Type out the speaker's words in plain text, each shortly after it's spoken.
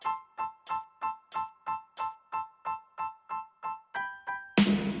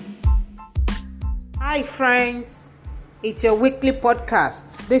Hi friends, it's your weekly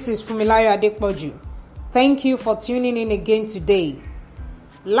podcast. This is Fumilayo Adepoju. Thank you for tuning in again today.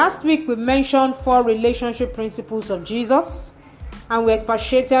 Last week we mentioned 4 relationship principles of Jesus and we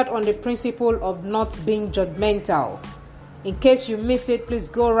expatiated on the principle of not being judgmental. In case you miss it, please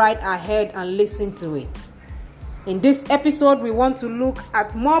go right ahead and listen to it. In this episode, we want to look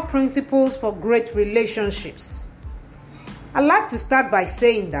at more principles for great relationships. I'd like to start by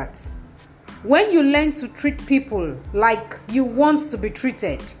saying that when you learn to treat people like you want to be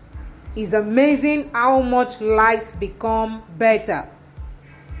treated, it's amazing how much lives become better.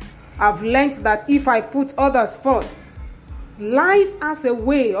 I've learned that if I put others first, life has a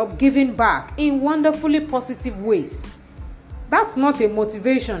way of giving back in wonderfully positive ways. That's not a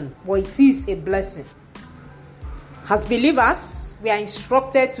motivation, but it is a blessing. As believers, we are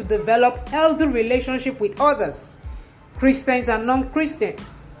instructed to develop healthy relationships with others, Christians and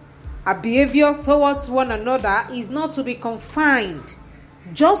non-Christians. Our behavior towards one another is not to be confined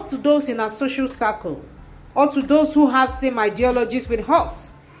just to those in our social circle or to those who have same ideologies with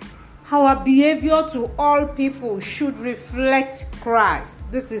us. Our behavior to all people should reflect Christ.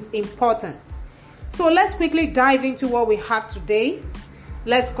 This is important. So let's quickly dive into what we have today.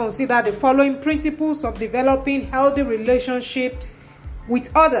 Let's consider the following principles of developing healthy relationships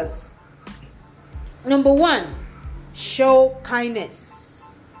with others. Number 1, show kindness.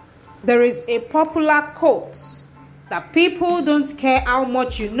 There is a popular quote that people don't care how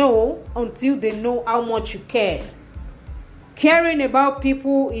much you know until they know how much you care. Caring about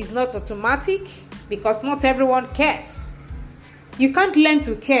people is not automatic because not everyone cares. You can't learn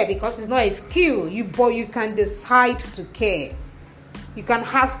to care because it's not a skill, but you can decide to care. You can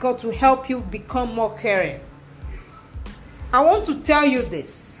ask God to help you become more caring. I want to tell you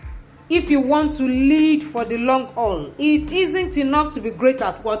this. If you want to lead for the long haul, it isn't enough to be great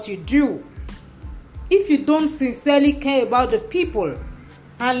at what you do. If you don't sincerely care about the people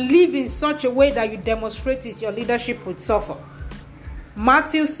and live in such a way that you demonstrate it, your leadership would suffer.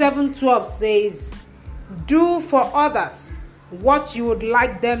 Matthew 7:12 says, "Do for others what you would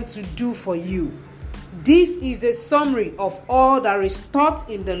like them to do for you." This is a summary of all that is taught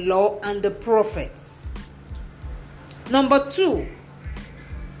in the law and the prophets. Number 2,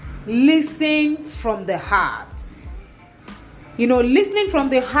 listen from the heart. Listening from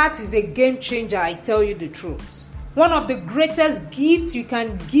the heart is a game changer, I tell you the truth. One of the greatest gifts you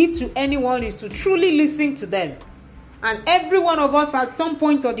can give to anyone is to truly listen to them. And every one of us at some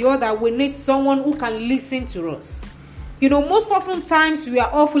point or the other will need someone who can listen to us. Most often times we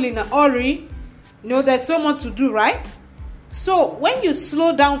are awful in a hurry. There's so much to do, right? So when you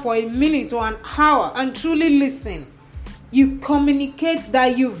slow down for a minute or an hour and truly listen, you communicate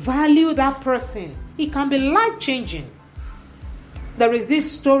that you value that person. It can be life-changing. There is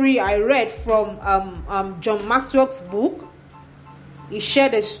this story I read from John Maxwell's book. He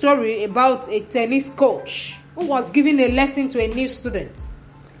shared a story about a tennis coach who was giving a lesson to a new student.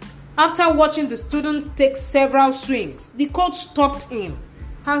 After watching the student take several swings, the coach stopped him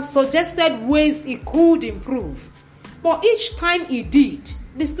and suggested ways he could improve. But each time he did,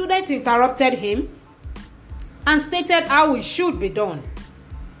 the student interrupted him and stated how it should be done.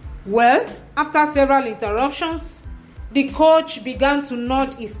 Well, after several interruptions, the coach began to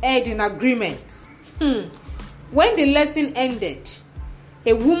nod his head in agreement. When the lesson ended,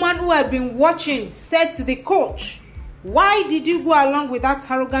 a woman who had been watching said to the coach, "Why did you go along with that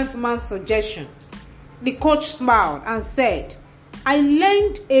arrogant man's suggestion?" The coach smiled and said, "I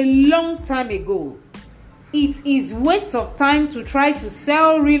learned a long time ago. It is waste of time to try to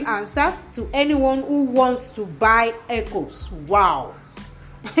sell real answers to anyone who wants to buy echoes." Wow.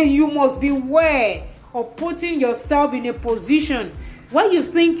 You must beware of putting yourself in a position where you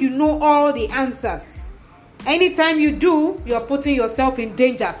think you know all the answers. Anytime you do, you are putting yourself in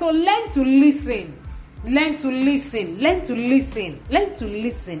danger. So learn to listen. Learn to listen. Learn to listen. Learn to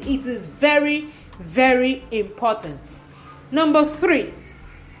listen. It is very, very important. Number 3,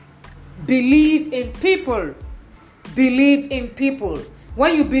 believe in people. Believe in people.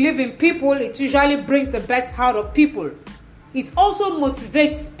 When you believe in people, it usually brings the best out of people. It also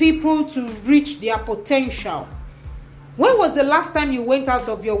motivates people to reach their potential. When was the last time you went out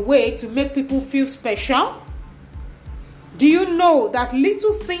of your way to make people feel special? Do you know that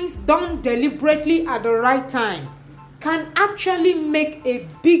little things done deliberately at the right time can actually make a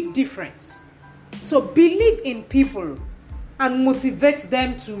big difference? So believe in people and motivate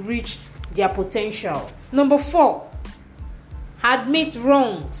them to reach their potential. Number 4, admit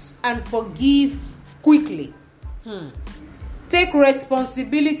wrongs and forgive quickly. Take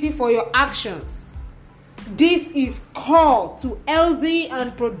responsibility for your actions. This is core to healthy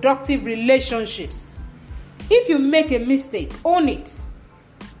and productive relationships. If you make a mistake, own it.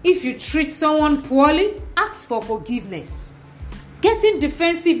 If you treat someone poorly, ask for forgiveness. Getting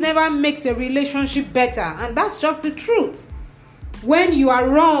defensive never makes a relationship better, and that's just the truth. When you are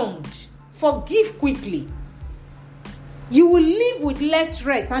wronged, forgive quickly. You will live with less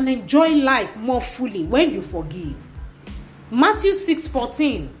stress and enjoy life more fully when you forgive. Matthew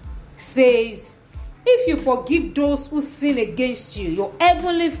 6:14 says, if you forgive those who sin against you, your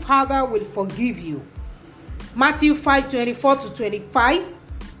heavenly Father will forgive you. Matthew 5:24-25,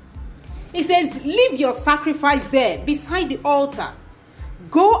 it says, leave your sacrifice there beside the altar.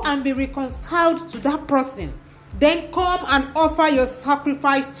 Go and be reconciled to that person. Then come and offer your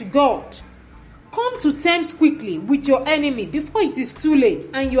sacrifice to God. Come to terms quickly with your enemy before it is too late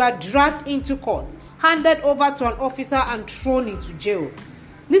and you are dragged into court, handed over to an officer and thrown into jail.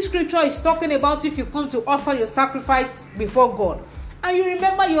 This scripture is talking about if you come to offer your sacrifice before God and you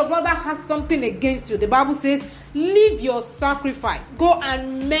remember your brother has something against you. The Bible says, leave your sacrifice. Go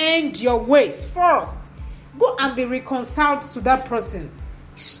and mend your ways first. Go and be reconciled to that person.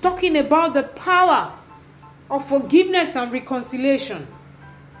 It's talking about the power of forgiveness and reconciliation.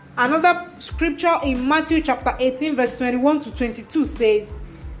 Another scripture in Matthew chapter 18 verse 21-22 says,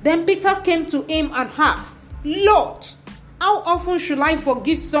 then Peter came to him and asked, Lord, how often should I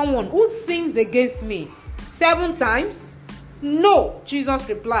forgive someone who sins against me? 7 times? No, Jesus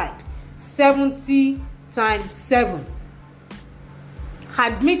replied, 70 times 7.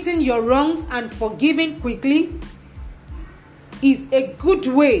 Admitting your wrongs and forgiving quickly is a good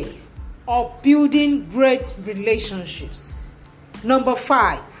way of building great relationships. Number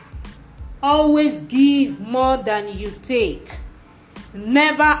 5, always give more than you take.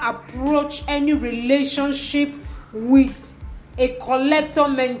 Never approach any relationship with a collector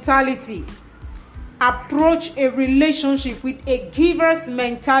mentality. Approach a relationship with a giver's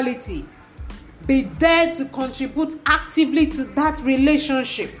mentality. Be there to contribute actively to that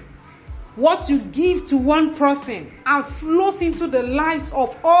relationship. What you give to one person outflows into the lives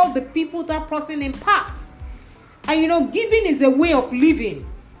of all the people that person impacts. And giving is a way of living.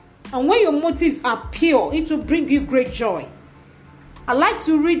 And when your motives are pure, it will bring you great joy. I like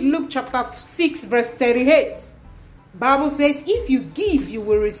to read Luke chapter 6 verse 38. Bible says, if you give, you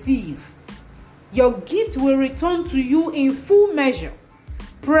will receive. Your gift will return to you in full measure,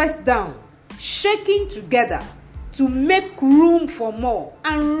 pressed down, shaking together to make room for more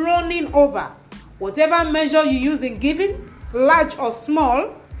and running over. Whatever measure you use in giving, large or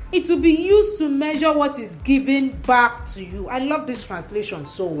small, it will be used to measure what is given back to you. I love this translation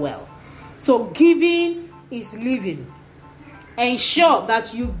so well. So giving is living. Ensure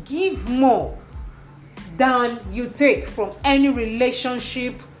that you give more than you take from any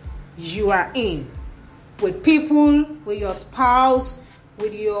relationship you are in, with people, with your spouse,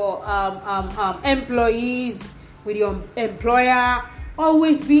 with your employees, with your employer.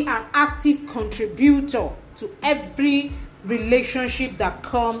 Always be an active contributor to every relationship that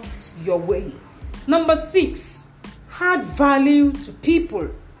comes your way. Number 6, add value to people.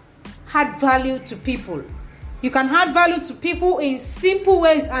 Add value to people. You can add value to people in simple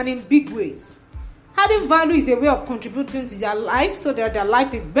ways and in big ways. Adding value is a way of contributing to their life so that their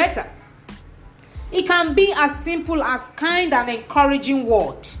life is better. It can be as simple as kind and encouraging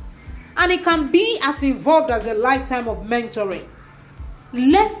word, and it can be as involved as a lifetime of mentoring.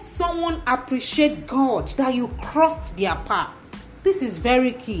 Let someone appreciate God that you crossed their path. This is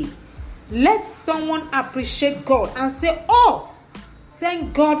very key. Let someone appreciate God and say, oh,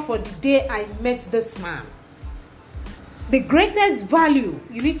 thank God for the day I met this man. The greatest value,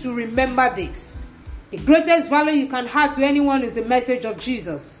 you need to remember this. The greatest value you can add to anyone is the message of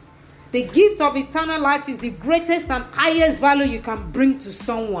Jesus. The gift of eternal life is the greatest and highest value you can bring to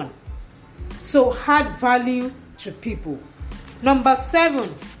someone. So add value to people. Number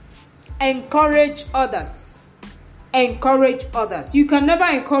 7, encourage others. Encourage others. You can never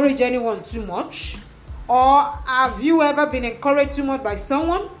encourage anyone too much. Or have you ever been encouraged too much by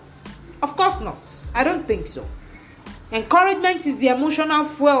someone? Of course not. I don't think so. Encouragement is the emotional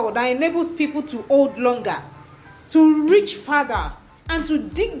fuel that enables people to hold longer, to reach further, and to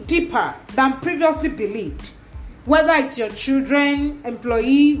dig deeper than previously believed. Whether it's your children,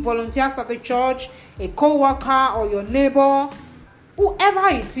 employee, volunteers at the church, a co-worker, or your neighbor, whoever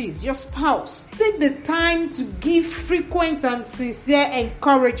it is, your spouse, take the time to give frequent and sincere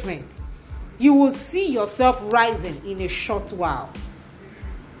encouragement. You will see yourself rising in a short while.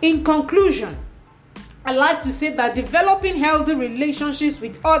 In conclusion, I like to say that developing healthy relationships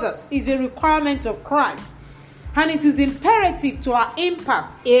with others is a requirement of Christ, and it is imperative to our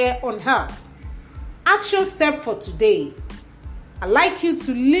impact here on earth. Action step for today. I'd like you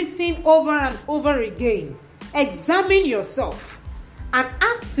to listen over and over again examine yourself and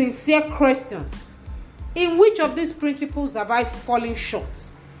ask sincere questions. In which of these principles have I fallen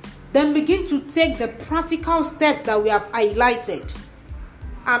short? Then begin to take the practical steps that we have highlighted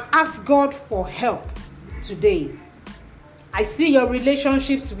and ask God for help today. I see your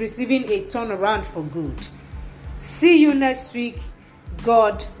relationships receiving a turnaround for good. See you next week.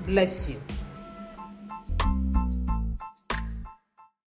 God bless you.